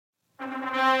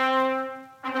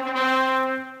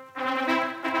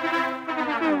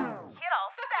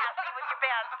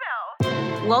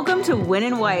Welcome to Win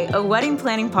in White, a wedding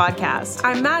planning podcast.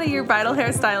 I'm Maddie, your bridal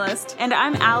hairstylist. And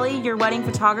I'm Allie, your wedding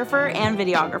photographer and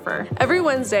videographer. Every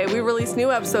Wednesday, we release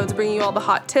new episodes bringing you all the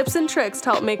hot tips and tricks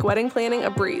to help make wedding planning a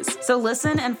breeze. So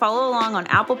listen and follow along on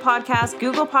Apple Podcasts,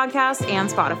 Google Podcasts, and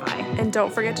Spotify. And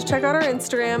don't forget to check out our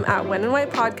Instagram at Win in White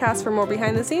Podcast for more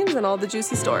behind the scenes and all the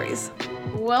juicy stories.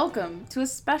 Welcome to a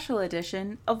special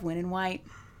edition of Win in White.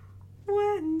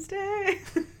 Wednesday.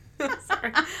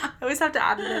 Sorry. I always have to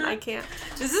add it in. I can't.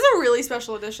 This is a really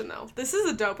special edition, though. This is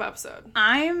a dope episode.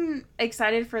 I'm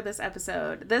excited for this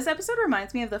episode. This episode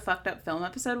reminds me of the Fucked Up Film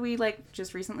episode we,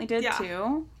 just recently did,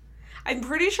 too. I'm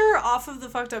pretty sure off of the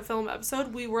Fucked Up Film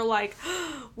episode, we were like,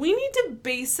 we need to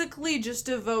basically just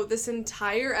devote this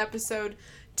entire episode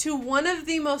to one of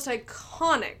the most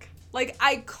iconic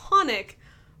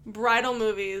bridal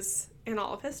movies in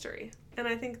all of history. And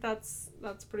I think that's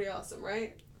pretty awesome,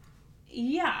 right?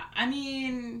 Yeah, I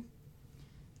mean,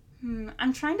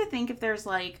 I'm trying to think if there's,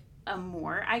 a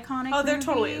more iconic there movie.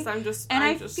 totally is. I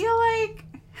feel like,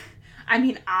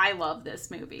 I love this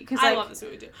movie. I love this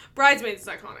movie, too. Bridesmaids is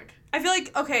iconic. I feel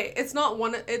like, okay, it's not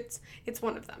one, it's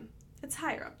one of them. It's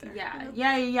higher up there. Yeah, you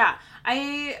know? yeah.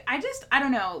 I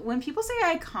don't know. When people say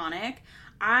iconic,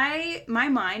 my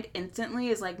mind instantly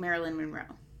is, Marilyn Monroe.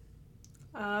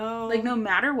 Oh. No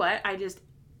matter what, I just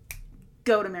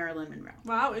go to Marilyn Monroe.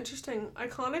 Wow, interesting.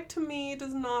 Iconic to me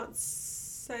does not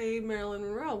say Marilyn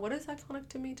Monroe. What is iconic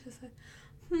to me to say?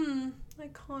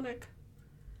 Iconic.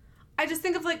 I just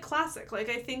think of, classic. I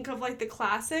think of, the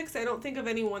classics. I don't think of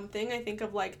any one thing. I think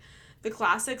of, the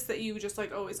classics that you just,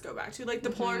 always go back to.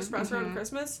 The Polar Express around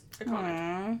Christmas.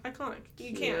 Iconic. Iconic.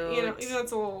 You can't, even though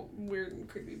it's a little weird and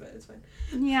creepy, but it's fine.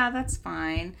 Yeah, that's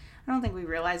fine. I don't think we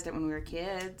realized it when we were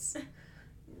kids.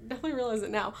 Definitely realize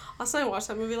it now. Also, I watched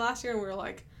that movie last year and we were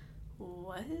like,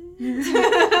 what?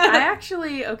 I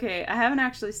haven't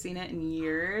actually seen it in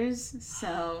years,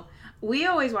 so we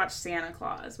always watch Santa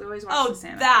Claus. We always watch the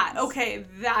Santa Claus. Okay,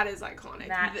 that is iconic.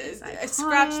 That is iconic.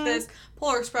 Scratch this.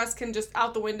 Polar Express can just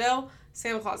out the window.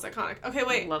 Santa Claus is iconic. Okay,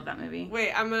 wait. I love that movie.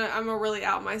 Wait, I'm gonna really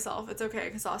out myself. It's okay,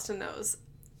 because Austin knows.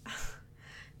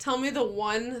 Tell me the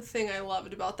one thing I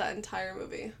loved about that entire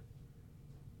movie.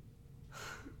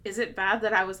 Is it bad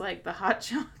that I was the hot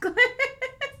chocolate?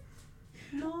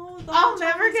 No, I'll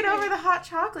never get over the hot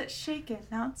chocolate. Shake it,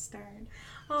 now it's stirred.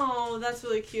 Oh, that's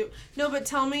really cute. No, but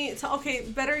tell me, okay,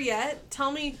 better yet,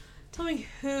 tell me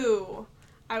who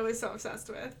I was so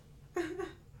obsessed with.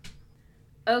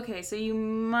 Okay, so you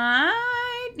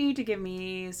might need to give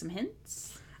me some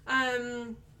hints.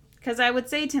 Because I would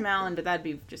say Tim Allen, but that'd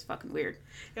be just fucking weird.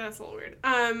 Yeah, that's a little weird.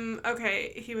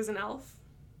 Okay, he was an elf.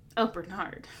 Oh,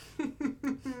 Bernard.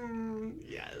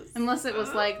 Yes. Unless it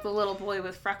was the little boy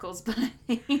with freckles, but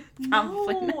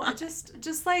probably not. Just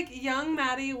young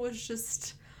Maddie was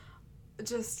just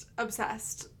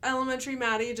obsessed. Elementary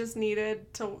Maddie just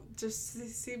needed to just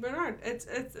see Bernard. It's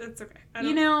okay.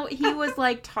 He was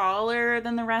taller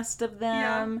than the rest of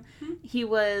them. Yeah. He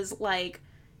was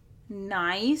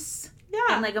nice.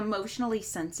 Yeah. And emotionally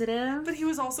sensitive. But he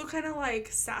was also kind of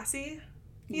sassy.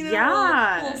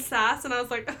 Yeah. A little sass, and I was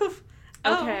like, oh.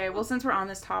 Okay, well, since we're on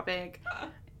this topic.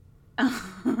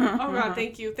 Oh, God,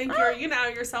 thank you. Are you going to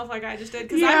out yourself like I just did?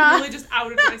 Because I really just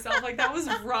outed myself. That was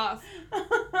rough.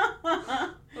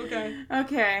 Okay.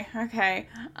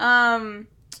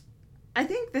 I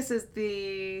think this is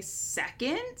the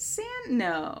second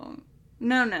Santa?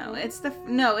 No. Is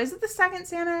it the second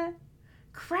Santa?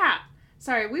 Crap.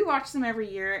 Sorry, we watch them every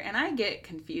year, and I get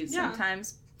confused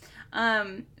sometimes.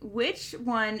 Which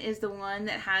one is the one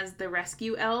that has the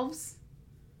rescue elves?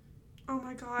 Oh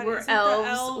my God. We're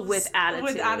elves with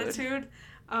attitude.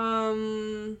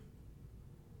 I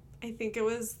think it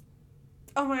was...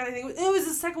 Oh my God, I think it was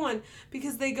the second one.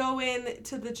 Because they go in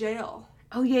to the jail.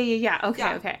 Oh, yeah.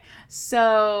 Okay.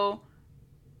 So,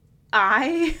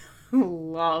 I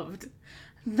loved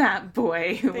that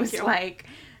boy who was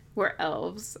we're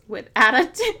elves with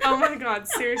attitude. Oh my God,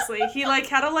 seriously. He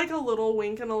had a little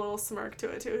wink and a little smirk to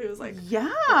it too. He was like,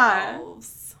 yeah.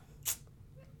 Elves.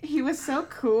 He was so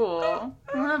cool.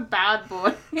 What a bad boy.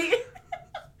 I can't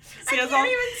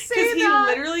even say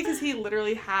that. Because he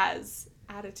literally has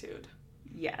attitude.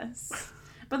 Yes.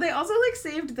 But they also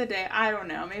saved the day. I don't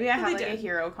know. Maybe I had a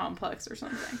hero complex or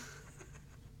something.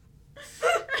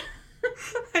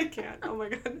 I can't. Oh my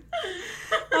God.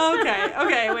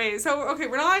 Okay, wait. So,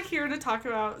 we're not here to talk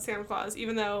about Santa Claus,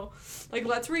 even though,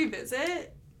 let's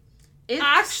revisit.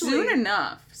 Soon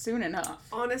enough.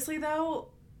 Honestly, though,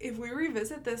 if we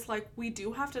revisit this, we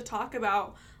do have to talk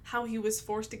about how he was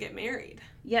forced to get married.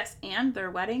 Yes, and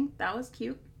their wedding. That was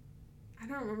cute. I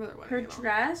don't remember their wedding. Her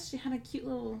dress, she had a cute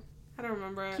little I don't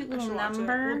remember it. Cute I should little watch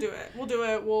number. it. We'll do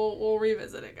it. We'll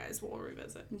revisit it, guys. We'll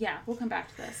revisit. Yeah, we'll come back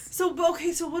to this. So,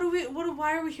 okay, so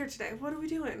why are we here today? What are we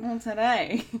doing? Well,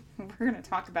 today, we're going to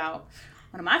talk about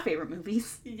one of my favorite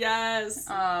movies. Yes.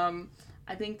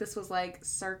 I think this was like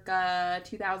circa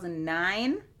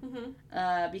 2009,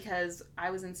 because I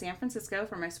was in San Francisco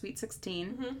for my Sweet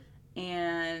 16,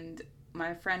 and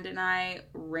my friend and I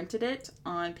rented it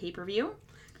on pay-per-view.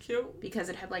 Cute. Because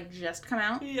it had like just come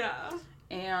out. Yeah.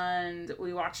 And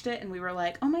we watched it and we were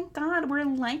like, oh my god, we're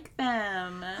like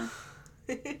them.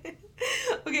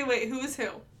 Okay, wait, who is who?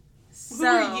 So, who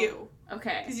are you?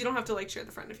 Okay. Because you don't have to like share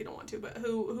the friend if you don't want to, but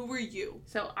who were you?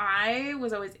 So I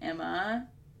was always Emma,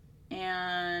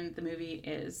 and the movie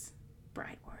is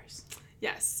Bride Wars.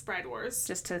 Yes, Bride Wars.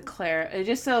 Just to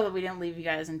just so that we don't leave you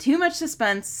guys in too much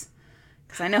suspense.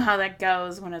 Because I know how that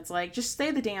goes when it's like, just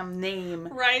say the damn name.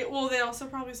 Right. Well, they also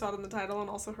probably saw it in the title and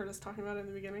also heard us talking about it in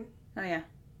the beginning. Oh, yeah.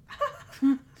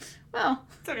 Well.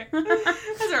 It's okay.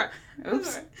 That's alright.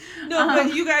 Oops. That's all right. No,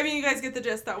 but you guys get the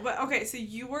gist, though. But, okay, so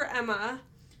you were Emma.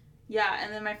 Yeah,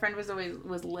 and then my friend was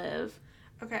Liv.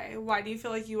 Okay, why do you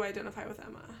feel like you identify with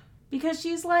Emma? Because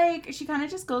she's like, she kind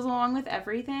of just goes along with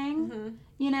everything,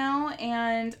 you know?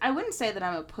 And I wouldn't say that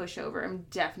I'm a pushover. I'm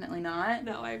definitely not.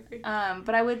 No, I agree.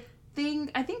 But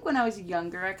I think when I was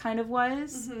younger, I kind of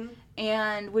was,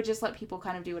 and would just let people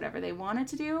kind of do whatever they wanted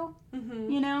to do,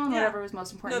 you know, and whatever was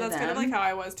most important to them. No, that's kind of like how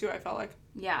I was, too, I felt like.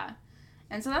 Yeah.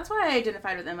 And so that's why I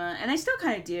identified with Emma, and I still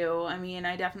kind of do. I mean,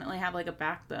 I definitely have, like, a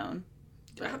backbone.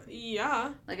 But,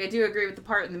 yeah. Like, I do agree with the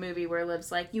part in the movie where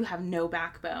Liv's like, you have no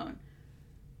backbone.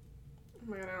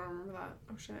 Oh my god, I don't remember that.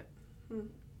 Oh, shit.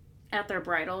 At their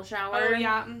bridal shower. Oh,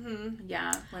 yeah,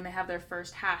 Yeah, when they have their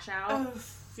first hash out. Oh,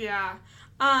 yeah.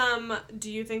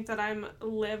 Do you think that I'm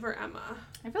Liv or Emma?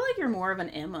 I feel like you're more of an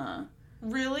Emma.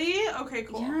 Really? Okay,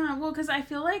 cool. Yeah, well, because I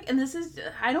feel like, and this is,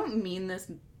 I don't mean this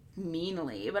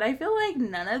meanly, but I feel like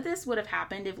none of this would have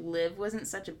happened if Liv wasn't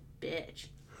such a bitch.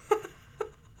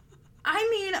 I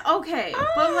mean, okay,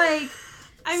 but like,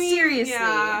 seriously.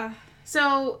 Yeah.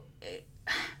 So,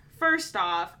 first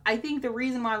off, I think the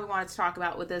reason why we wanted to talk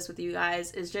about this with you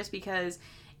guys is just because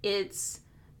it's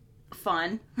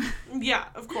fun. Yeah,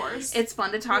 of course. It's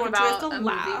fun to talk about a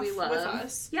movie we love. With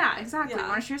us. Yeah, exactly. Yeah. We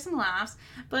want to share some laughs.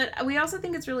 But we also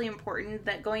think it's really important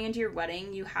that going into your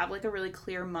wedding, you have like a really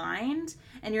clear mind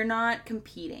and you're not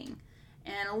competing.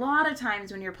 And a lot of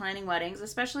times when you're planning weddings,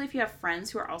 especially if you have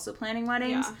friends who are also planning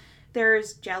weddings,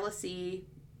 there's jealousy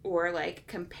or like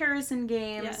comparison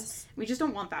games. Yes. We just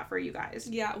don't want that for you guys.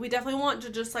 Yeah, we definitely want to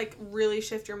just like really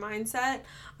shift your mindset.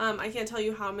 I can't tell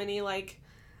you how many like,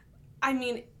 I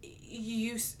mean,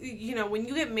 you know, when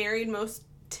you get married, most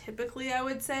typically I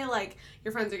would say like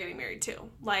your friends are getting married too,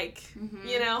 like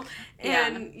you know,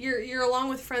 and you're along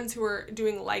with friends who are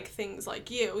doing like things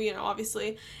like you know,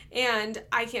 obviously. And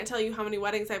I can't tell you how many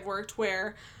weddings I've worked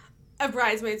where a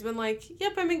bridesmaid's been like,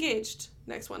 yep, I'm engaged.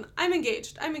 Next one, I'm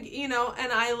engaged. you know,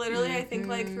 and I literally I think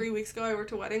like 3 weeks ago I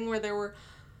worked a wedding where there were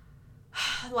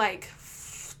like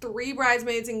 3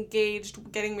 bridesmaids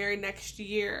engaged getting married next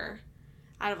year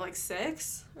out of like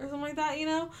 6 or something like that, you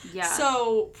know? Yeah.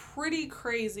 So pretty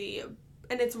crazy.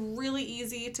 And it's really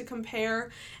easy to compare.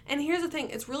 And here's the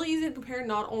thing, it's really easy to compare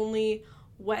not only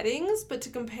weddings, but to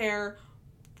compare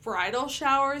bridal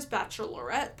showers,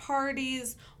 bachelorette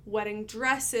parties, wedding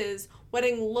dresses,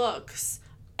 wedding looks,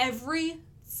 every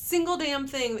single damn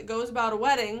thing that goes about a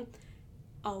wedding,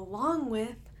 along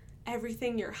with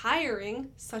everything you're hiring,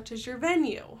 such as your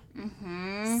venue.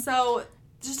 So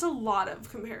just a lot of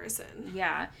comparison.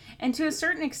 Yeah. And to a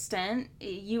certain extent,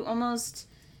 you almost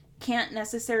can't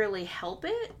necessarily help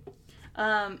it.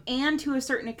 And to a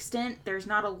certain extent, there's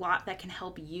not a lot that can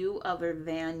help you other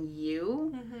than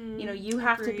you. You know, you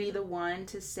have to be the one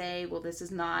to say, well, this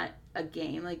is not a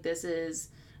game. Like,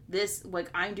 like,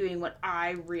 I'm doing what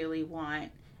I really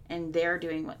want, and they're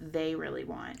doing what they really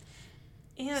want.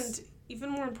 And even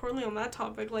more importantly on that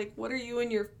topic, like, what are you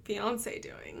and your fiance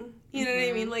doing? You know what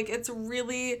I mean? Like, it's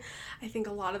really, I think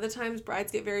a lot of the times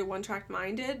brides get very one-track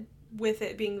minded with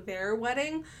it being their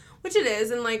wedding, which it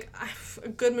is, and, like, a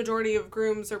good majority of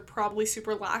grooms are probably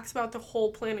super lax about the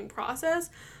whole planning process,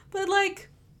 but, like,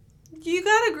 you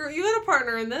got a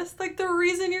partner in this. Like, the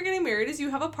reason you're getting married is you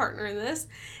have a partner in this,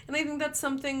 and I think that's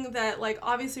something that, like,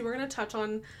 obviously we're going to touch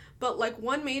on, but, like,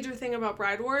 one major thing about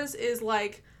Bride Wars is,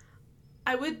 like,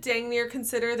 I would dang near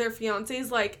consider their fiancés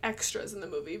like extras in the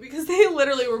movie because they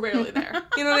literally were barely there.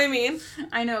 You know what I mean?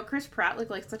 I know. Chris Pratt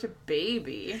looked like such a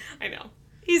baby. I know.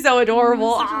 He's so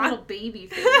adorable. Such a little baby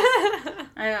face.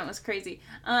 I know, it was crazy.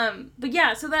 But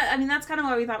yeah, so that's kind of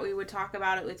why we thought we would talk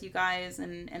about it with you guys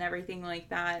and everything like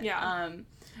that. Yeah.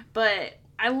 But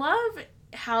I love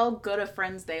how good of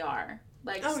friends they are.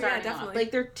 Like, starting definitely. off.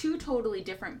 Like, they're two totally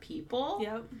different people.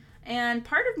 Yep. And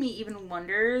part of me even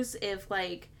wonders if,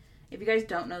 like, if you guys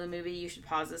don't know the movie, you should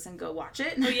pause this and go watch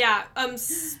it. Oh, yeah.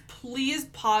 Please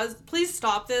pause. Please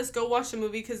stop this. Go watch the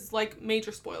movie because, like,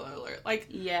 major spoiler alert. Like,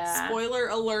 yeah. Spoiler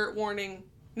alert warning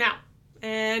now.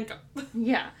 And go.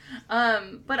 Yeah.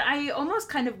 But I almost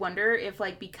kind of wonder if,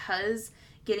 like, because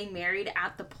getting married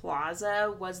at the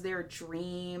plaza was their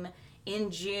dream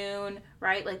in June,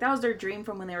 right? Like, that was their dream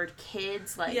from when they were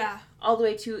kids, like, all the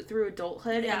way through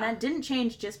adulthood. Yeah. And that didn't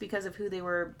change just because of who they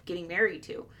were getting married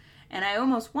to. And I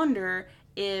almost wonder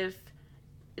if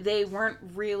they weren't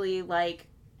really, like,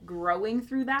 growing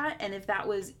through that, and if that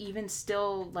was even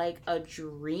still, like, a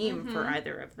dream for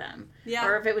either of them. Yeah.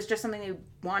 Or if it was just something they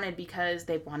wanted because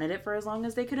they wanted it for as long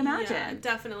as they could imagine. Yeah,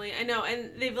 definitely. I know.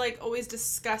 And they've, like, always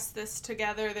discussed this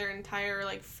together, their entire,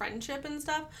 like, friendship and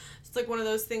stuff. It's, like, one of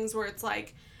those things where it's,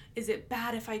 like, is it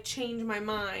bad if I change my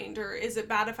mind? Or is it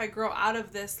bad if I grow out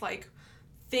of this, like,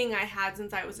 thing I had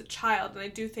since I was a child? And I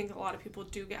do think a lot of people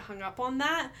do get hung up on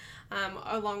that,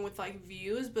 along with, like,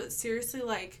 views. But seriously,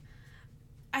 like,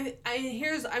 I'm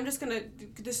just gonna,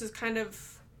 this is kind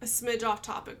of a smidge off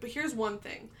topic, but here's one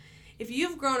thing. If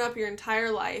you've grown up your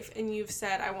entire life and you've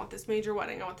said, I want this major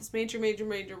wedding, I want this major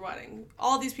wedding,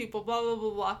 all these people, blah, blah,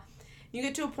 blah, blah, you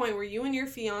get to a point where you and your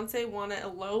fiance want to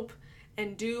elope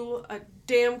and do a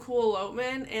damn cool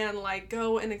elopement and, like,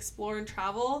 go and explore and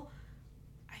travel,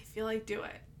 I feel like do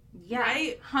it. Yeah,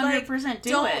 right? 100% like,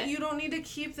 do it. You don't need to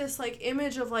keep this, like,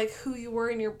 image of, like, who you were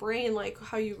in your brain, like,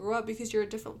 how you grew up, because you're a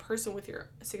different person with your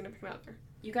significant other.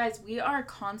 You guys, we are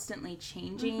constantly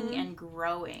changing and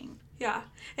growing. Yeah,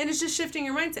 and it's just shifting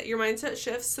your mindset. Your mindset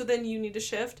shifts, so then you need to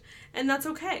shift, and that's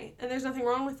okay, and there's nothing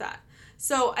wrong with that.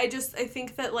 So I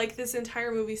think that, like, this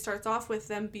entire movie starts off with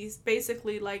them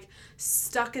basically, like,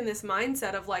 stuck in this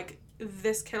mindset of, like,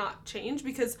 this cannot change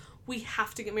because we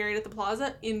have to get married at the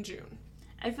plaza in June.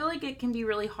 I feel like it can be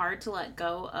really hard to let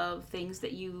go of things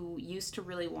that you used to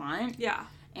really want. Yeah.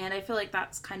 And I feel like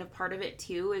that's kind of part of it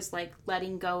too, is, like,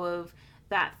 letting go of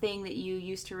that thing that you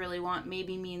used to really want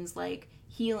maybe means, like,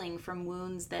 healing from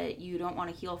wounds that you don't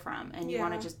want to heal from and you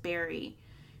want to just bury.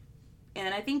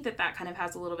 And I think that kind of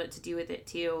has a little bit to do with it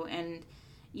too. And,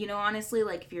 you know, honestly,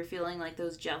 like, if you're feeling, like,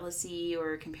 those jealousy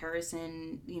or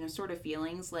comparison, you know, sort of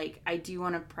feelings, like, I do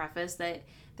want to preface that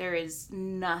there is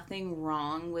nothing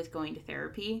wrong with going to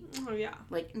therapy. Oh, yeah.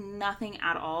 Like, nothing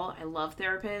at all. I love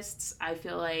therapists. I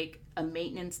feel like a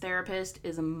maintenance therapist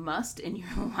is a must in your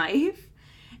life.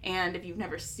 And if you've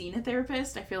never seen a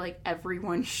therapist, I feel like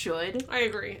everyone should. I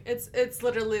agree. It's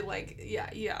literally, like,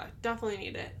 yeah, definitely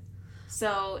need it.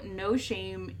 So, no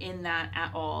shame in that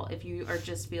at all if you are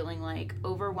just feeling, like,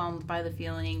 overwhelmed by the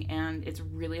feeling and it's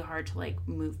really hard to, like,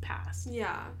 move past.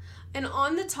 Yeah. And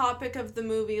on the topic of the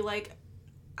movie, like,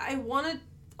 I want to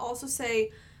also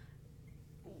say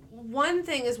one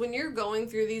thing is when you're going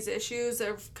through these issues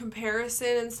of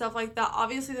comparison and stuff like that,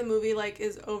 obviously the movie, like,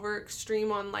 is over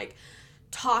extreme on, like,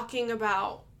 talking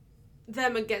about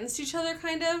them against each other,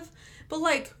 kind of. But,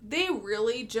 like, they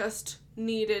really just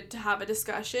needed to have a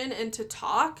discussion and to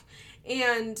talk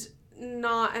and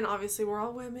obviously we're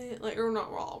all women, like, or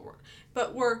not we're all,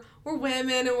 but we're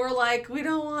women and we're like, we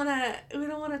don't want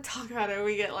to talk about it.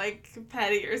 We get, like,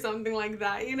 petty or something like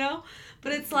that, you know?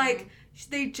 But it's like,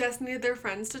 they just need their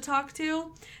friends to talk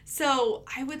to. So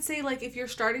I would say, like, if you're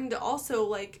starting to also,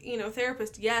 like, you know,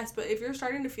 therapist, yes, but if you're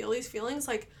starting to feel these feelings,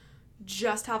 like,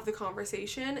 just have the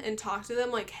conversation and talk to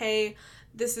them, like, hey,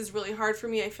 this is really hard for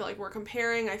me. I feel like we're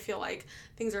comparing. I feel like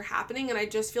things are happening. And I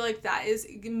just feel like that is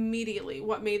immediately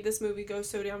what made this movie go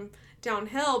so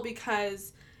downhill,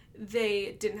 because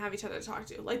they didn't have each other to talk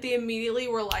to. Like, they immediately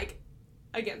were, like,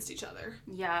 against each other.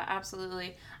 Yeah,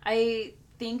 absolutely. I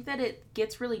think that it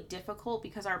gets really difficult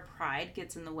because our pride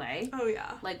gets in the way. Oh,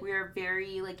 yeah. Like, we're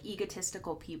very, like,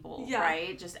 egotistical people,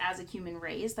 right? Just as a human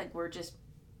race, like, we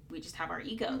just have our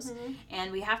egos.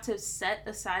 And we have to set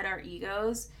aside our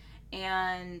egos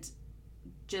and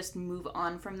just move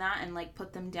on from that and, like,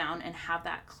 put them down and have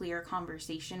that clear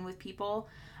conversation with people.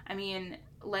 I mean,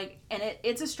 like, and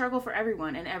it's a struggle for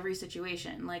everyone in every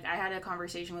situation. Like, I had a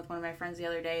conversation with one of my friends the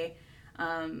other day,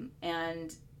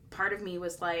 and part of me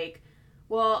was like,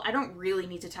 well, I don't really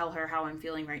need to tell her how I'm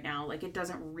feeling right now. Like, it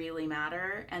doesn't really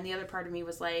matter. And the other part of me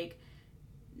was like,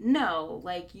 no,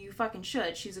 like, you fucking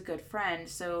should. She's a good friend,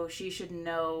 so she should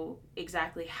know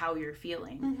exactly how you're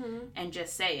feeling and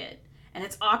just say it. And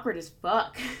it's awkward as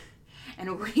fuck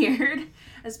and weird,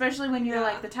 especially when you're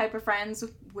like the type of friends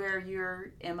where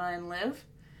you're Emma and Liv.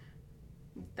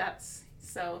 That's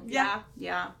so yeah.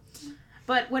 But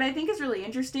But what I think is really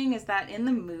interesting is that in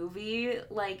the movie,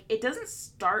 like, it doesn't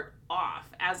start off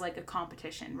as, like, a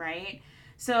competition, right?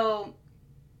 So,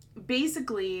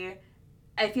 basically,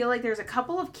 I feel like there's a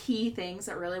couple of key things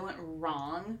that really went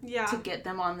wrong to get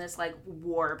them on this, like,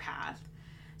 war path.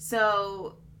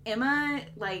 So, Emma,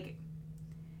 like...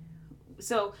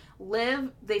 So,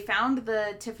 Liv, they found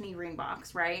the Tiffany ring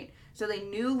box, right? So, they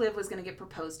knew Liv was going to get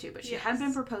proposed to, but she hadn't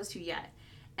been proposed to yet.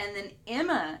 And then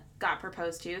Emma got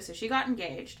proposed to, so she got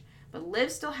engaged, but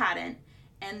Liv still hadn't.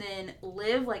 And then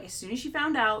Liv, like, as soon as she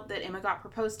found out that Emma got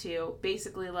proposed to,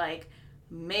 basically, like,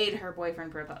 made her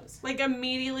boyfriend propose. Like,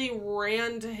 immediately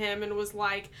ran to him and was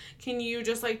like, can you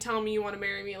just, like, tell me you want to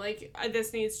marry me? Like,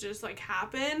 this needs to just, like,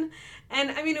 happen.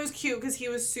 And, I mean, it was cute because he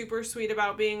was super sweet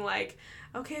about being like,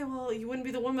 okay, well, you wouldn't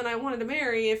be the woman I wanted to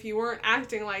marry if you weren't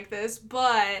acting like this,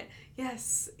 but...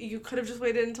 yes, you could have just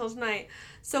waited until tonight.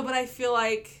 So, but I feel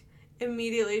like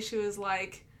immediately she was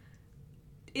like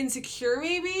insecure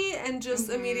maybe and just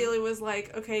immediately was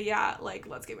like, okay, yeah, like,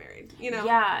 let's get married, you know?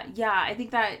 Yeah, I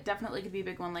think that definitely could be a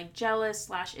big one, like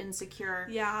jealous / insecure,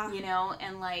 you know,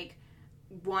 and like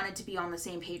wanted to be on the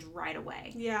same page right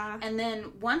away. Yeah. And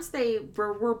then once they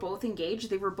were both engaged,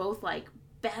 they were both like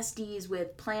besties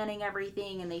with planning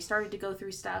everything and they started to go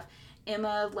through stuff.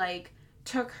 Emma, like,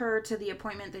 took her to the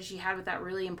appointment that she had with that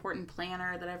really important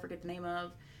planner that I forget the name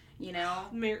of, you know?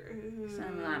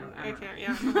 I can't,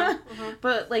 yeah.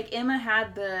 But, like, Emma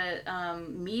had the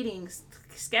meetings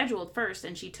scheduled first,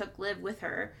 and she took Liv with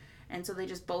her, and so they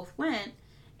just both went,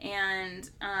 and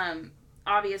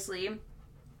obviously...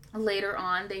 later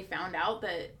on, they found out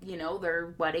that, you know,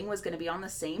 their wedding was going to be on the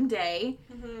same day,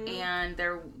 and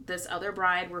this other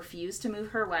bride refused to move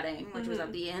her wedding, which was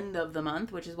at the end of the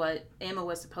month, which is what Emma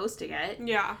was supposed to get.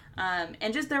 Yeah.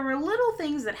 And just there were little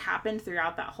things that happened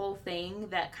throughout that whole thing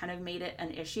that kind of made it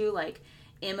an issue. Like,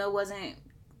 Emma wasn't,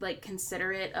 like,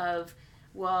 considerate of...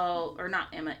 well, or not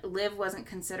Emma, Liv wasn't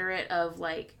considerate of,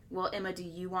 like, well, Emma, do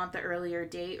you want the earlier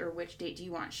date, or which date do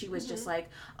you want? She was just like,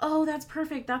 oh, that's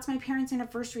perfect, that's my parents'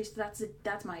 anniversary, so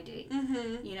that's my date.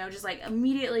 You know, just, like,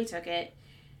 immediately took it.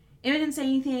 Emma didn't say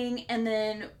anything, and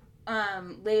then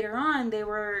later on,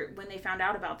 when they found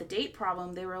out about the date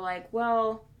problem, they were like,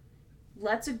 well,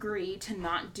 let's agree to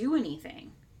not do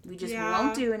anything. We just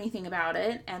won't do anything about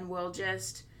it, and we'll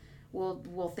just...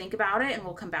 We'll think about it and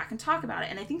we'll come back and talk about it.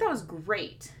 And I think that was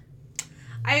great.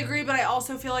 I agree, but I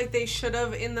also feel like they should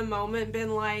have in the moment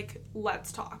been like,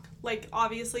 let's talk. Like,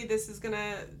 obviously this is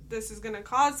gonna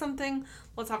cause something.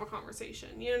 Let's have a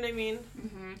conversation. You know what I mean?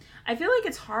 I feel like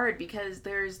it's hard because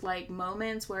there's like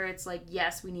moments where it's like,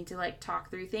 yes, we need to like talk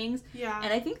through things. Yeah.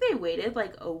 And I think they waited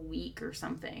like a week or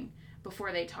something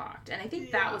before they talked. And I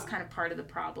think that was kind of part of the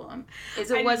problem.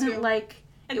 It wasn't like...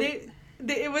 and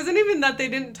it wasn't even that they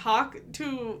didn't talk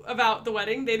about the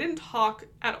wedding. They didn't talk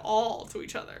at all to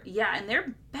each other. Yeah, and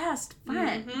they're best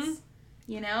friends.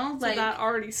 You know? So like, that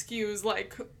already skews,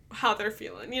 like, how they're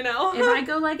feeling, you know? If I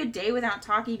go, like, a day without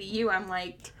talking to you, I'm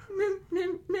like...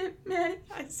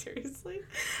 Seriously?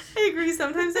 I agree.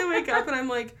 Sometimes I wake up and I'm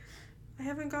like, I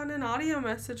haven't gotten an audio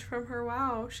message from her.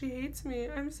 Wow, she hates me.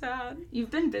 I'm sad. You've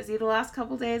been busy the last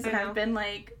couple days, and I've been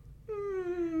like...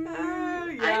 yeah.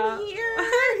 I'm here.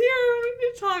 I'm here. We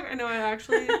need to talk. I know. I'm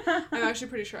actually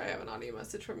pretty sure I have an audio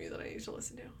message from you that I need to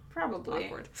listen to. Probably.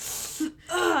 Awkward.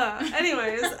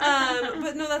 Anyways,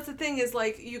 but no, that's the thing is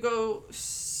like you go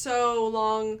so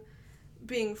long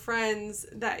being friends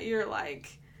that you're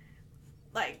like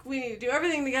we need to do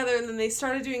everything together, and then they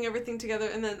started doing everything together,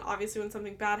 and then obviously when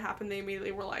something bad happened, they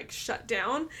immediately were like shut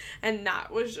down, and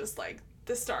that was just like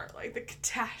the start, like the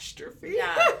catastrophe.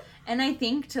 Yeah. And I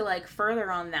think to like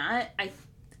further on that,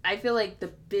 I feel like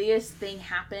the biggest thing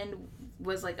happened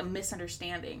was like a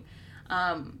misunderstanding.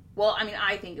 Well, I mean,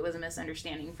 I think it was a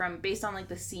misunderstanding based on like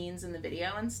the scenes in the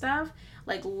video and stuff.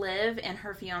 Like Liv and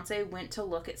her fiance went to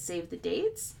look at save the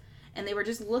dates, and they were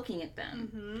just looking at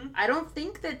them. I don't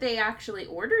think that they actually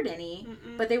ordered any,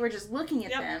 but they were just looking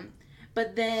at them.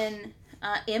 But then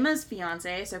Emma's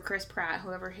fiance, so Chris Pratt,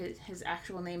 whoever his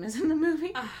actual name is in the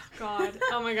movie. Oh, God.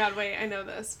 Oh, my God. Wait, I know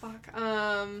this. Fuck.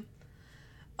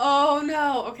 Oh,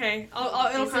 no. Okay.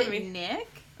 It'll come to me. Is it Nick?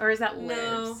 Or is that Liv's?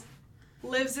 No.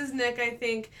 Liv's is Nick, I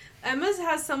think. Emma's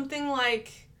has something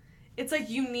like... It's,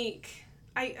 like, unique.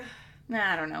 I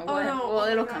don't know. Oh, no. Well,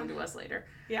 it'll come to us later.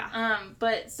 Yeah.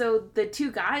 But, so the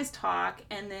two guys talk,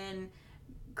 and then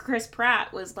Chris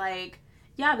Pratt was like...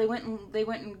 yeah, they went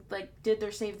and like did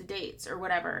their save the dates or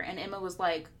whatever, and Emma was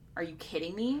like, "Are you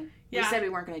kidding me? We said we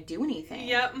weren't going to do anything."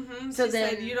 Yep. So she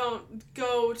said you don't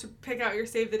go to pick out your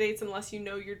save the dates unless you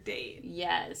know your date.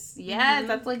 Yes,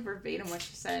 that's like verbatim what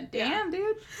she said. Damn,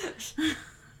 dude.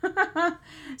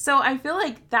 So I feel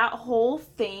like that whole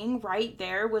thing right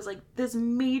there was like this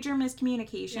major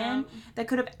miscommunication that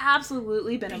could have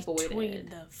absolutely been avoided. Between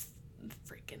the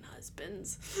freaking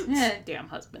husbands. Damn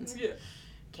husbands. Yeah.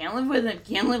 Can't live with him.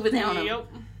 Can't live without him. Yep.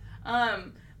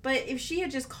 But if she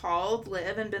had just called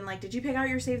Liv and been like, did you pick out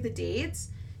your save the dates?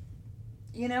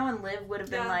 You know, and Liv would have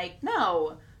been like,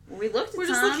 no, we looked at We're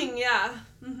just looking, yeah.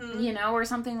 Mm-hmm. You know, or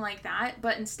something like that.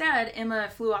 But instead, Emma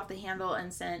flew off the handle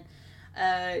and sent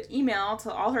an email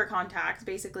to all her contacts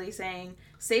basically saying,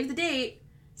 save the date.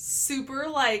 Super,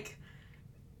 like,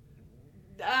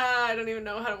 I don't even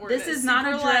know how to word this it. This is super, not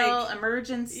a drill, like,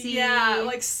 emergency. Yeah,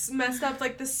 like, messed up,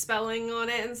 like, the spelling on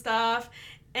it and stuff.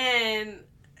 And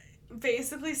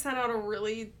basically sent out a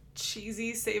really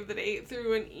cheesy save the date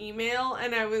through an email.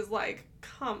 And I was like,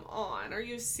 come on, are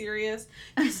you serious?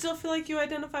 You still feel like you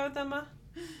identify with Emma?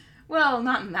 Well,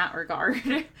 not in that regard.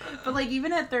 But, like,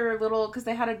 even at their little... Because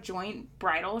they had a joint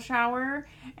bridal shower.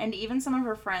 And even some of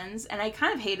her friends... And I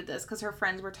kind of hated this because her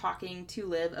friends were talking to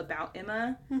Liv about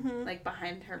Emma. Mm-hmm. Like,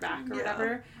 behind her back or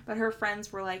whatever. But her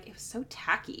friends were like, it was so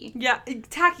tacky. Yeah,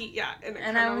 tacky, yeah.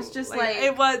 And I was just like...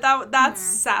 It was... That's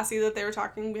sassy that they were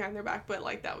talking behind their back. But,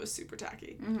 like, that was super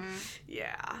tacky. Mm-hmm.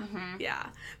 Yeah. Mm-hmm. Yeah.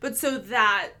 But so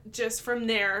that, just from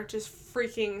there, just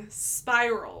freaking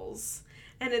spirals.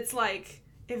 And it's like...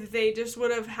 If they just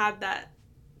would have had that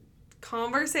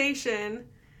conversation,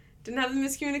 didn't have the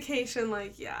miscommunication,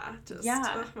 like,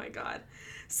 oh my God.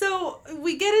 So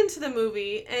we get into the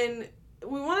movie and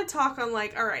we want to talk on,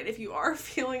 like, all right, if you are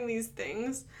feeling these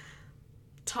things,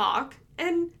 talk.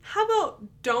 And how about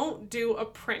don't do a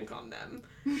prank on them?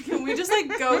 Can we just,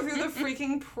 like, go through the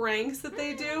freaking pranks that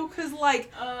they do? Because,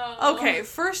 like, okay,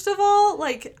 first of all,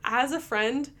 like, as a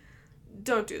friend,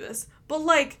 don't do this. But,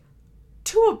 like,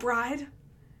 to a bride...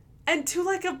 And to,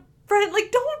 like, a friend,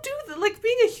 like, don't do this. Like,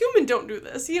 being a human, don't do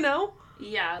this, you know?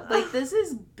 Yeah, like, this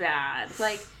is bad.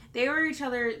 Like, they are each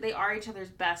other's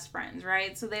best friends,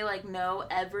 right? So they, like, know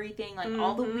everything, like,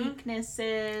 all the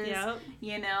weaknesses. Yep.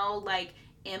 You know, like,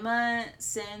 Emma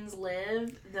sends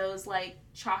Liv those, like,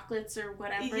 chocolates or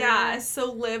whatever. Yeah,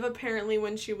 so Liv, apparently,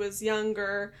 when she was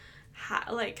younger...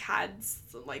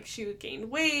 she gained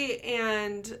weight,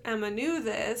 and Emma knew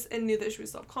this and knew that she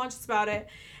was self-conscious about it,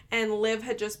 and Liv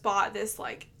had just bought this,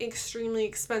 like, extremely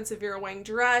expensive Vera Wang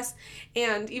dress,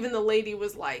 and even the lady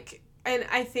was like, and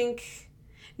I think,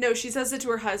 no, she says it to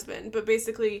her husband, but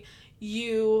basically,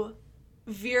 you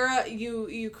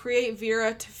create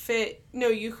Vera to fit, no,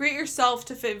 you create yourself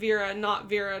to fit Vera, not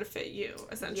Vera to fit you,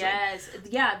 essentially. Yes.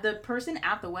 Yeah, the person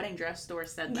at the wedding dress store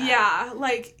said that. Yeah,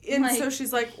 like, and like, so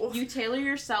she's like... Oof. You tailor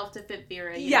yourself to fit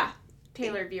Vera. Yeah.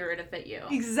 Tailor Vera to fit you.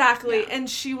 Exactly. Yeah. And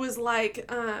she was like,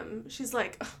 she's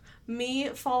like, me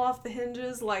fall off the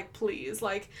hinges, like, please.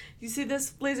 Like, you see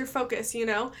this laser focus, you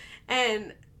know?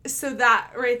 And... So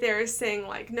that right there is saying,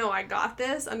 like, no, I got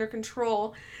this under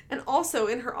control. And also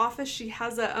in her office, she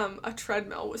has a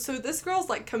treadmill. So this girl's,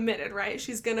 like, committed, right?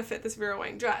 She's gonna fit this Vera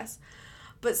Wang dress.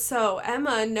 But so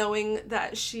Emma, knowing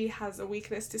that she has a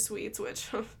weakness to sweets, which...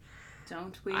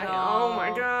 Don't we all? Oh,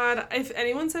 my God. If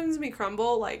anyone sends me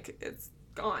crumble, like, it's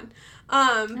gone.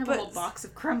 I have a whole box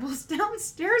of crumbles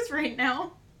downstairs right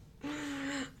now.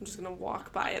 I'm just gonna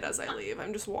walk by it as I leave.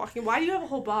 I'm just walking. Why do you have a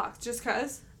whole box? Just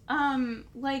 'cause?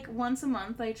 Like, once a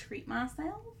month I treat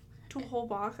myself. To a whole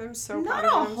box? I'm so proud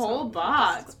of you. Not a whole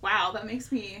box. Wow, that makes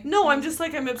me... No, I'm just,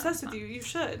 like, I'm obsessed with you. You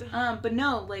should. But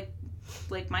no, like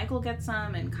Michael gets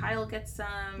some, and Kyle gets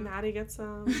some. Maddie gets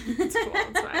some. It's cool.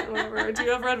 It's fine. Whatever. Do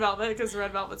you have red velvet? Because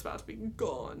red velvet's about to be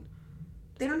gone.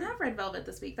 They don't have red velvet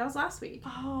this week. That was last week.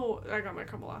 Oh, I got my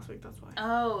crumble last week. That's why.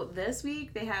 Oh, this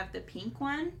week they have the pink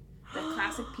one. The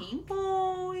classic pink.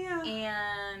 Oh, yeah.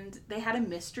 And they had a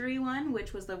mystery one,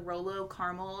 which was the Rolo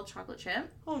caramel chocolate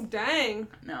chip. Oh, dang.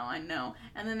 No, I know.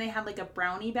 And then they had, like, a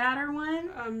brownie batter one.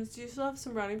 Do you still have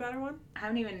some brownie batter one? I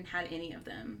haven't even had any of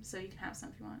them, so you can have some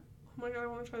if you want. Oh my God, I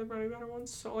want to try the brownie batter one.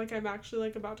 So, like, I'm actually,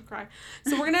 like, about to cry.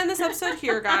 So we're going to end this episode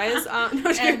here, guys. No, and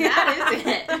that is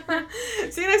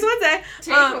it. See you next Wednesday.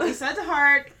 Take what we said to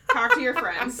heart. Talk to your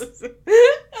friends.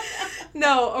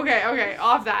 No, okay,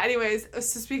 off that. Anyways,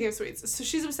 so speaking of sweets, so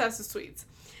she's obsessed with sweets.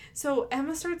 So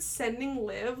Emma starts sending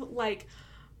Liv, like,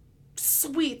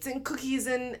 sweets and cookies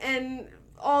and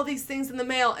all these things in the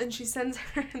mail, and she sends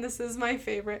her, and this is my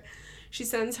favorite, she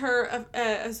sends her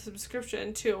a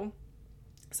subscription to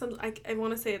some, I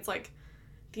want to say it's, like,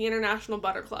 the International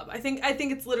Butter Club. I think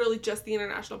it's literally just the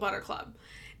International Butter Club.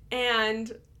 And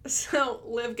so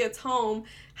Liv gets home,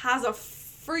 has a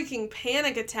freaking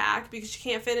panic attack because she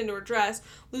can't fit into her dress,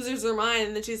 loses her mind,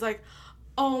 and then she's like,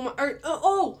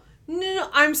 no, No,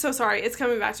 I'm so sorry. It's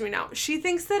coming back to me now. She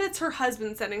thinks that it's her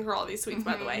husband sending her all these sweets,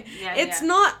 by the way. Yeah, it's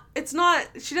not,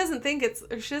 she doesn't think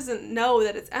she doesn't know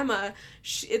that it's Emma.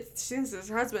 She thinks it's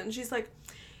her husband. She's like,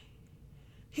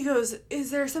 he goes,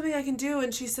 is there something I can do?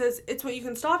 And she says, it's what you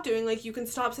can stop doing. Like, you can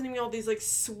stop sending me all these, like,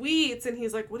 sweets. And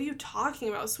he's like, what are you talking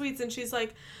about, sweets? And she's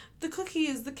like, the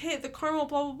cookies, the cake, the caramel,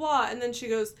 blah, blah, blah. And then she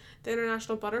goes, the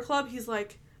International Butter Club. He's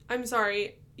like, I'm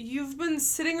sorry, you've been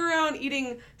sitting around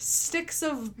eating sticks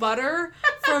of butter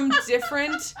from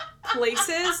different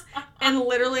places. And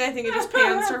literally, I think it just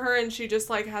pans to her, and she just,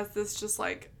 like, has this just,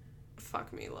 like,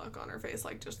 fuck me look on her face.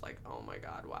 Like, just like, oh my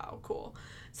god, wow, cool.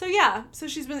 So yeah, so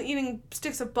she's been eating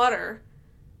sticks of butter,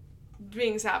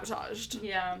 being sabotaged.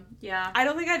 Yeah, yeah. I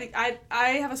don't think I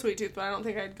have a sweet tooth, but I don't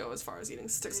think I'd go as far as eating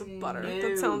sticks of butter. No.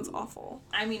 That sounds awful.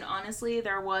 I mean, honestly,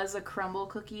 there was a crumble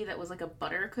cookie that was like a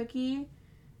butter cookie.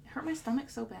 It hurt my stomach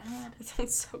so bad. It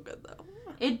sounds so good though.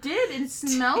 It did. It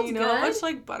smelled you know good. How much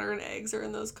like butter and eggs are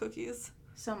in those cookies?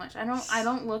 So much. I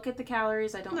don't look at the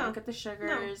calories. I don't No. look at the sugars.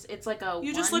 No. It's like a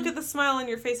You just look at the smile on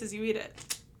your face as you eat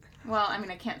it. Well, I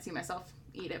mean, I can't see myself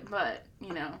eat it, but,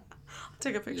 you know. I'll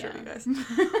take a picture of you guys. Yeah.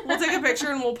 We'll take a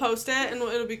picture and we'll post it, and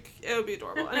it'll be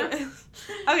adorable. Anyway.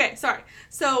 Okay, sorry.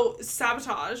 So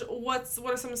sabotage. What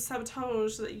are some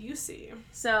sabotage that you see?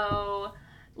 So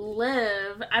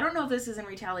Liv, I don't know if this is in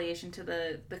retaliation to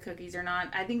the cookies or not.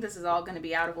 I think this is all going to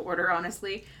be out of order,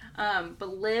 honestly.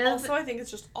 But Liv. Also, I think it's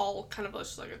just all kind of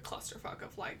just like a clusterfuck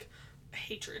of like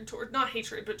hatred toward, not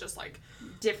hatred, but just like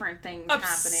different things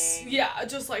happening. Yeah,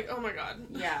 just like, oh my god.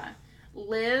 Yeah.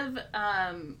 Liv,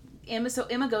 Emma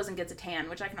goes and gets a tan,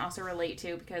 which I can also relate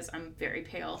to because I'm very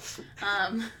pale.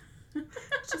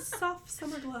 Just soft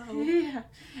summer glow. Yeah.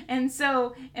 And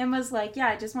so Emma's like, yeah,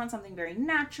 I just want something very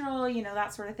natural, you know,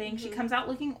 that sort of thing. Mm-hmm. She comes out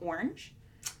looking orange.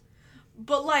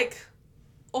 But like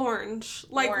orange.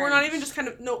 Like orange. We're not even just kind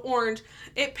of orange.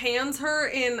 It pans her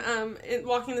in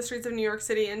walking the streets of New York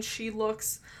City, and she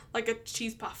looks like a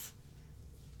cheese puff.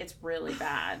 It's really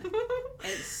bad.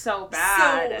 It's so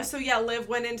bad. So yeah, Liv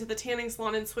went into the tanning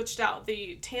salon and switched out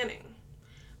the tanning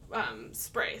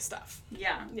spray stuff.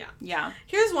 Yeah. Yeah. Yeah.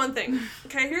 Here's one thing.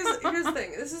 Okay, here's the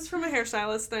thing. This is from a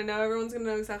hairstylist, and I know everyone's gonna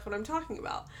know exactly what I'm talking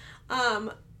about.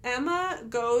 Emma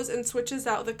goes and switches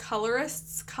out the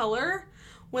colorist's color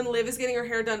when Liv is getting her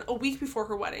hair done a week before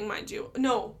her wedding, mind you.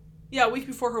 No. Yeah, a week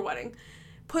before her wedding.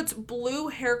 Puts blue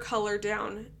hair color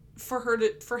down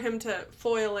for him to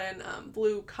foil in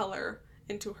blue color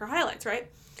into her highlights, right?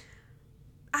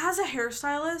 As a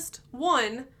hairstylist,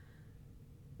 one,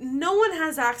 no one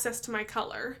has access to my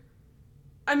color.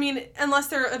 I mean, unless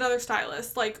they're another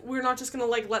stylist. Like, we're not just gonna,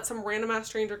 like, let some random ass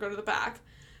stranger go to the back.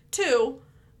 Two,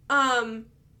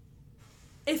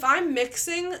 if I'm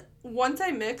mixing, once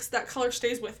I mix, that color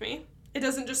stays with me. It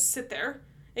doesn't just sit there.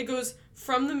 It goes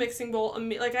from the mixing bowl,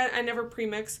 like, I never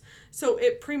pre-mix, so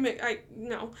it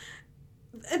no.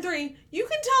 And three, you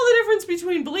can tell the difference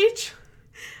between bleach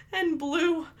and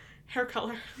blue hair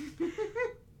color.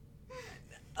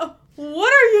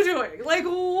 What are you doing? Like,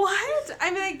 what?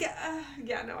 I mean, I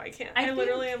can't. I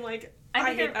literally am like,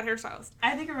 I hate that hairstylist.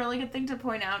 I think a really good thing to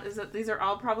point out is that these are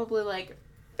all probably, like,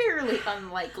 fairly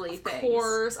unlikely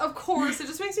things. Of course. It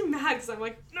just makes me mad because I'm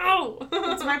like, no!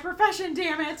 It's my profession,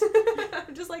 damn it!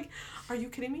 I'm just like, are you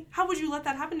kidding me? How would you let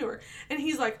that happen to her? And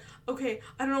he's like, okay,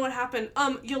 I don't know what happened.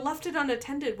 You left it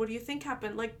unattended. What do you think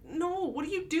happened? Like, no, what are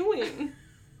you doing?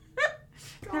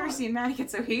 I've never seen Maddie get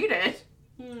so heated.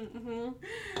 Mm-hmm.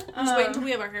 Just wait until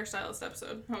we have our hairstylist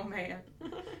episode. Oh, man.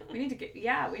 we need to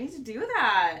do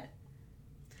that.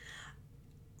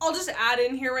 I'll just add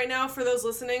in here right now for those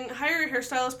listening. Hire your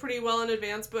hairstylist pretty well in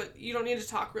advance, but you don't need to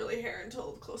talk really hair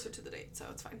until closer to the date, so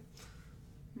it's fine.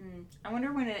 I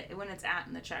wonder when it's at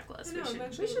in the checklist.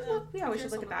 We should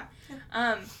look at that.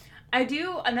 Yeah.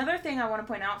 Another thing I want to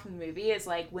point out from the movie is,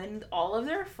 like, when all of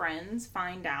their friends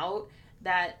find out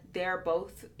that they're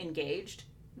both engaged,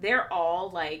 they're all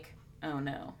like, oh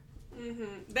no.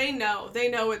 Mm-hmm. They know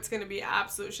it's going to be an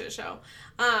absolute shit show.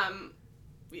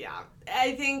 Yeah,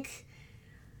 I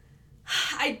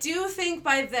do think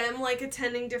by them, like,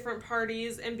 attending different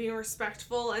parties and being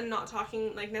respectful and not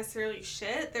talking, like, necessarily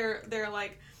shit, they're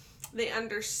like, they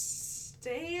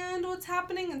understand what's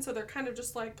happening, and so they're kind of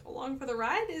just, like, along for the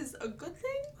ride is a good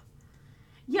thing.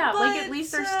 Yeah, but, like, at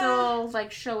least they're still,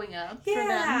 like, showing up for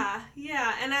them.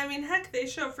 Yeah, and I mean, heck, they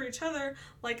show up for each other,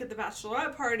 like, at the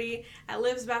bachelorette party, at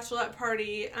Liv's bachelorette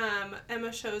party,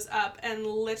 Emma shows up and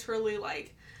literally,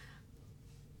 like,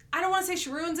 I don't want to say she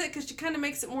ruins it because she kind of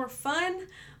makes it more fun,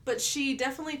 but she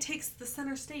definitely takes the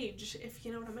center stage, if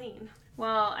you know what I mean.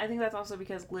 Well, I think that's also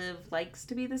because Liv likes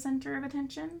to be the center of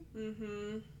attention.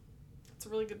 Mm-hmm. It's a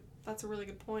really good That's a really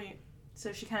good point.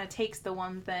 So she kind of takes the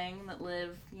one thing that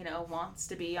Liv, wants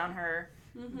to be on her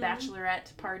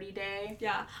bachelorette party day.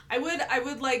 Yeah. I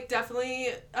would like definitely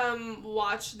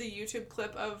watch the YouTube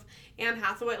clip of Anne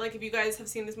Hathaway. Like, if you guys have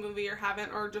seen this movie or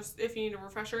haven't, or just if you need a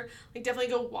refresher, like,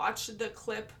 definitely go watch the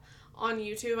clip on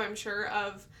YouTube, I'm sure,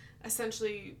 of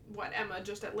essentially what Emma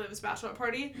just at Liv's bachelorette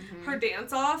party. Her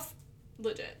dance off,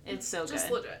 legit. It's so good. Just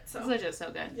legit. So. It's legit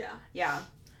so good. Yeah. Yeah.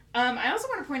 I also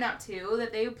want to point out, too,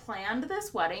 that they planned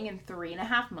this wedding in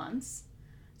 3.5 months.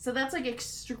 So that's, like,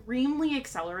 extremely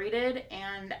accelerated,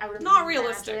 and I would not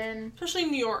realistic. Especially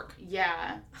in New York.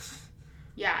 Yeah.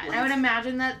 Yeah, and I would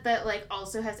imagine that, like,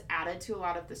 also has added to a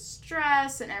lot of the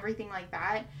stress and everything like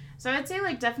that. So I'd say,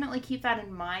 like, definitely keep that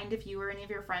in mind if you or any of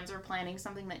your friends are planning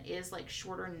something that is, like,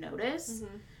 shorter notice.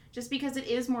 Just because it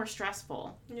is more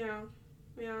stressful. Yeah.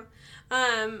 Yeah.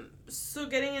 So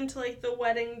getting into, like, the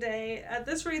wedding day, at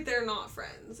this rate, they're not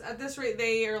friends. At this rate,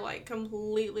 they are, like,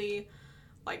 completely,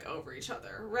 like, over each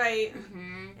other, right?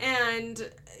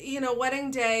 And,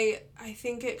 wedding day, I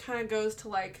think it kind of goes to,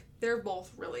 like, they're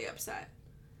both really upset.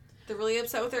 They're really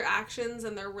upset with their actions,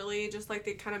 and they're really just, like,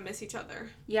 they kind of miss each other.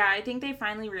 Yeah, I think they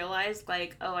finally realized,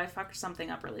 like, oh, I fucked something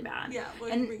up really bad. Yeah,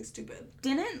 like, being stupid.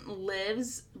 Didn't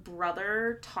Liv's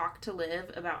brother talk to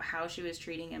Liv about how she was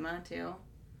treating Emma, too?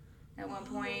 At one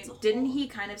point. Didn't he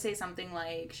kind of say something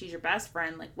like, she's your best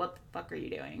friend, like, what the fuck are you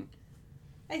doing?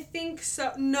 I think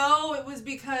so. No, it was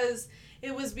because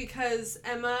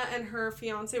Emma and her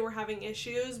fiance were having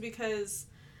issues because,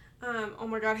 oh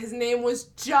my god, his name was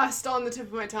just on the tip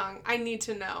of my tongue. I need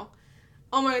to know.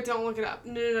 Oh my god, don't look it up.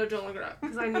 No, don't look it up.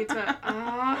 Because I need to,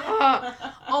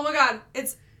 oh my god,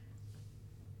 it's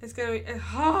gonna be,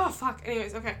 oh, fuck.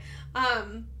 Anyways, okay.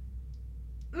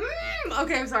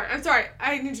 Okay, I'm sorry.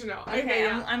 I need to know. Okay,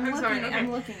 yeah. I'm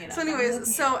looking it up. So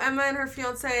anyways, Emma and her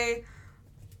fiance,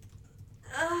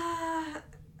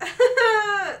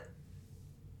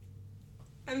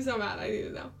 I'm so mad. I need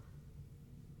to know.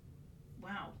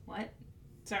 Wow, what?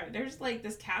 Sorry, there's, like,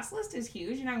 this cast list is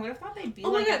huge, and I would have thought they'd be,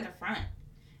 at the front.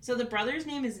 So the brother's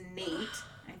name is Nate,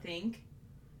 I think.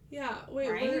 Yeah, wait,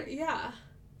 right? Yeah.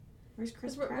 Where's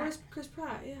Chris Pratt? Where's Chris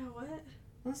Pratt? Yeah, what?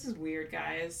 Well, this is weird,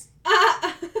 guys. Like,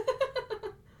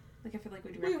 I feel like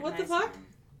we'd recognize Wait, what the fuck? him.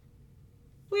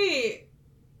 Wait.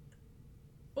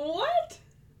 What?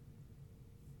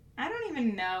 I don't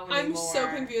even know anymore. I'm so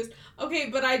confused. Okay,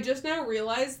 but I just now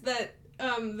realized that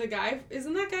the guy,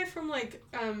 isn't that guy from, like,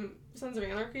 Sons of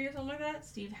Anarchy or something like that?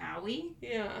 Steve Howie?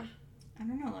 Yeah. I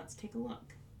don't know. Let's take a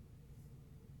look.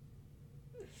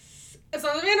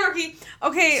 Sons of Anarchy.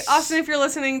 Okay, Austin, if you're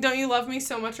listening, don't you love me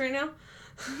so much right now?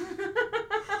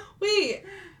 Wait,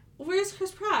 where's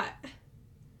Chris Pratt?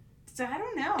 So I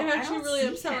don't know. I'm actually really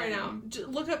upset right now.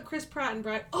 Look up Chris Pratt and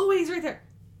Brad. Oh wait, he's right there.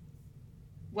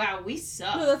 Wow, we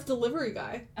suck. No, that's Delivery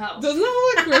Guy. Oh. Doesn't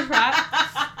that look like Chris Pratt?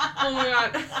 Oh my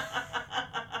god.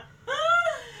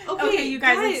 Okay, you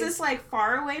guys, it's this, like,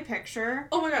 faraway picture.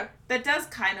 Oh my god. That does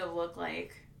kind of look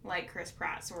like Chris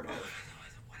Pratt, sort of.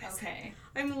 What is Okay.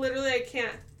 it? I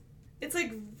can't. It's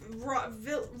like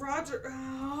Roger.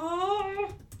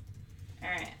 Oh.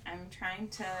 Alright, I'm trying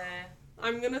to...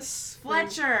 I'm gonna...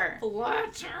 Fletcher!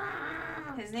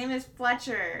 His name is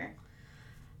Fletcher.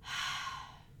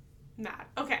 Mad.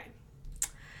 Okay.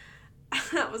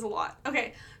 That was a lot.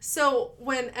 Okay, so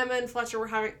when Emma and Fletcher were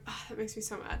having... Oh, that makes me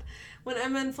so mad. When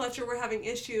Emma and Fletcher were having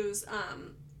issues,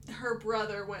 her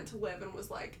brother went to Liv and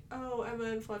was like, oh, Emma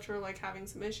and Fletcher are, like, having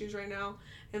some issues right now.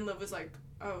 And Liv was like,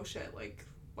 oh, shit, like,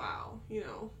 wow,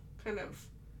 kind of...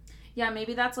 Yeah,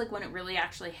 maybe that's, like, when it really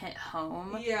actually hit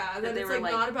home. Yeah, then it's, like,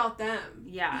 not about them.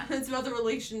 Yeah. It's about the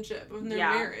relationship of their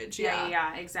marriage.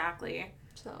 Yeah, exactly.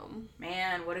 So...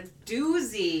 Man, what a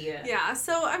doozy. Yeah,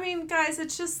 so, I mean, guys,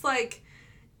 it's just, like...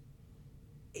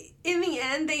 In the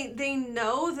end, they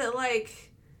know that,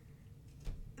 like...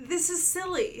 This is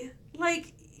silly.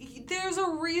 Like, there's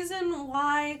a reason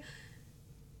why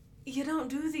you don't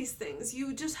do these things.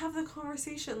 You just have the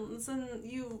conversations and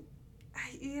you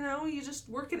just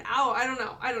work it out. I don't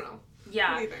know.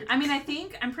 Yeah. What do you think? I mean,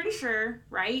 I'm pretty sure,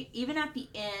 right? Even at the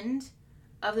end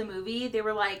of the movie, they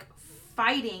were, like,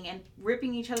 fighting and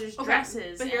ripping each other's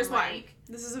dresses. But here's why.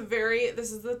 This is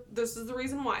the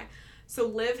reason why. So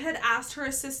Liv had asked her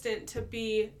assistant to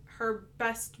be her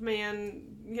best man,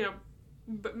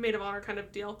 maid of honor kind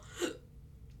of deal.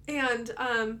 And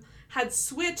had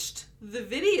switched the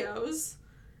videos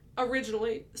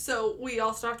originally. So we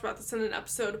also talked about this in an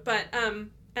episode, but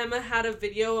Emma had a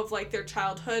video of, like, their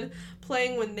childhood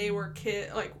playing when they were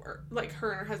like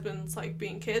her and her husband's, like,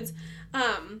 being kids,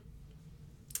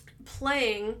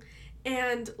 playing,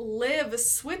 and Liv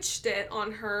switched it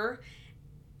on her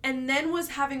and then was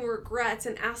having regrets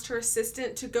and asked her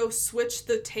assistant to go switch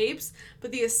the tapes,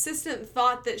 but the assistant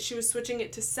thought that she was switching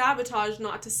it to sabotage,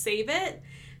 not to save it.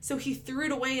 So he threw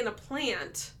it away in a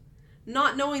plant,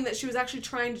 not knowing that she was actually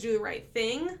trying to do the right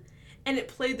thing, and it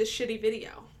played the shitty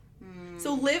video.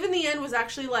 So Liv in the end was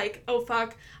actually like, oh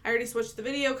fuck, I already switched the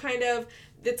video, kind of.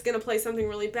 It's gonna play something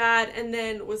really bad. And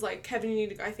then was like, Kevin, you need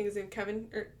to go. I think his name Kevin.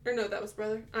 Or no, that was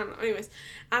brother. I don't know. Anyways,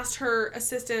 asked her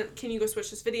assistant, can you go switch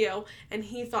this video? And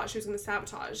he thought she was gonna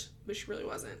sabotage, but she really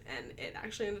wasn't. And it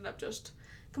actually ended up just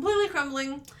completely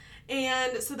crumbling.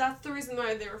 And so that's the reason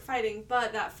why they were fighting.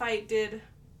 But that fight did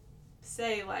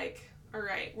say, like, all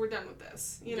right, we're done with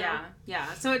this. You know?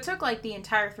 Yeah. So it took like the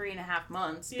entire 3.5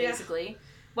 months, basically.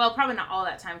 Well, probably not all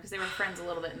that time because they were friends a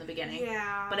little bit in the beginning.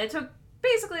 Yeah. But it took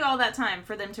basically all that time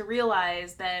for them to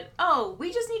realize that, oh,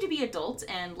 we just need to be adults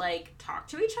and, like, talk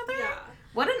to each other? Yeah.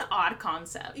 What an odd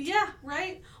concept. Yeah,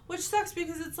 right? Which sucks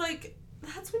because it's like,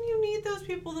 that's when you need those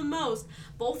people the most.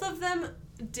 Both of them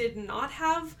did not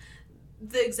have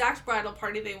the exact bridal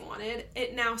party they wanted.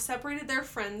 It now separated their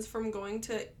friends from going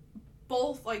to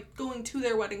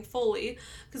their wedding fully,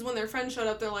 because when their friends showed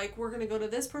up, they're like, we're gonna go to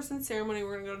this person's ceremony,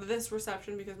 we're gonna go to this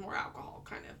reception because more alcohol,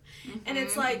 kind of. And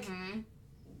it's like,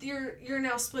 you're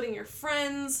now splitting your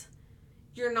friends,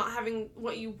 you're not having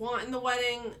what you want in the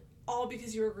wedding, all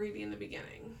because you were greedy in the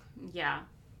beginning. Yeah.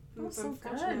 That's so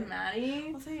good, Maddie.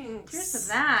 Well, thanks. Cheers to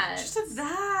that. Cheers to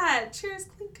that. Cheers.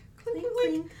 Clink, clink,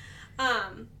 clink.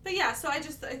 But yeah, so I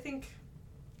think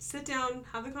sit down,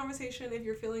 have the conversation if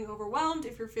you're feeling overwhelmed,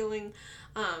 if you're feeling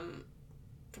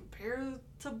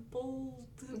comparable.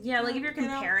 Yeah, like if you're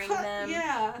comparing them.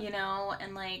 Yeah. You know,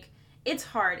 and like, it's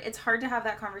hard. It's hard to have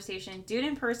that conversation. Do it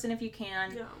in person if you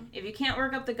can. Yeah. If you can't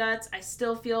work up the guts, I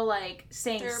still feel like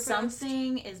saying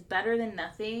something is better than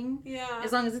nothing. Yeah.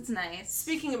 As long as it's nice.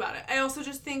 Speaking about it, I also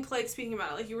just think, like,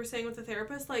 like you were saying with the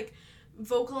therapist, like,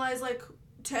 vocalize, like,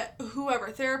 to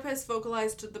whoever. Therapist,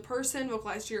 vocalize to the person,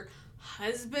 vocalize to your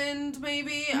husband,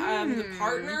 maybe, the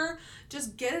partner.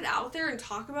 Just get it out there and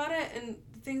talk about it, and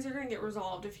things are going to get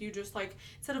resolved if you just, like,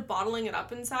 instead of bottling it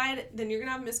up inside, then you're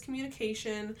going to have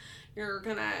miscommunication. You're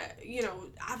going to,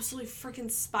 absolutely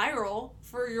freaking spiral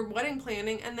for your wedding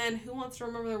planning, and then who wants to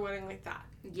remember their wedding like that?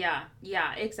 Yeah,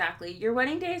 exactly. Your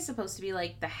wedding day is supposed to be,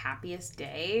 like, the happiest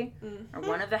day, or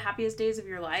one of the happiest days of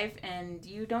your life, and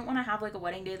you don't want to have, like, a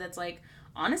wedding day that's, like,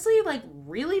 honestly, like,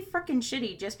 really freaking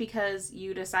shitty just because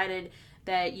you decided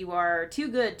that you are too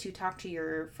good to talk to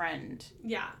your friend.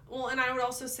 Yeah. Well, and I would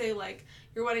also say, like,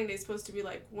 your wedding day is supposed to be,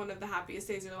 like, one of the happiest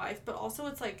days of your life, but also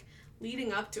it's, like,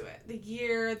 leading up to it. The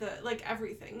year,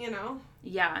 everything, you know?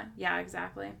 Yeah,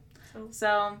 exactly.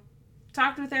 So,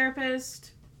 talk to a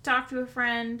therapist, talk to a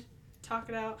friend. Talk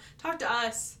it out. Talk to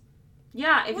us.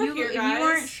 Yeah, if you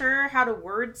aren't sure how to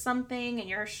word something and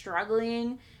you're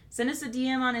struggling, send us a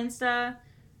DM on Insta,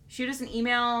 shoot us an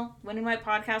email,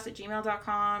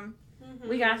 winandwhitepodcast@gmail.com.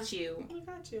 We got you. We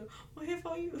got you. We're here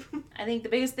for you. I think the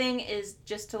biggest thing is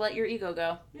just to let your ego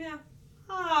go. Yeah.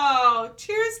 Oh,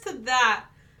 cheers to that.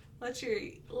 Let your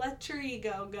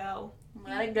ego go.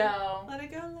 Let it go. Let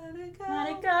it go. Let it go. Let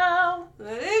it go.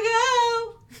 Let it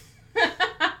go.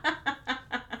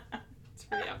 It's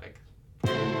pretty epic.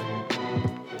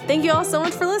 Thank you all so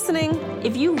much for listening.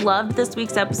 If you loved this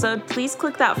week's episode, please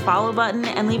click that follow button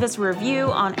and leave us a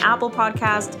review on Apple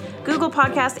Podcasts, Google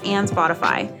Podcasts, and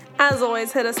Spotify. As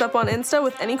always, hit us up on Insta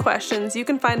with any questions. You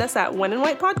can find us at When in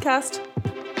White Podcast.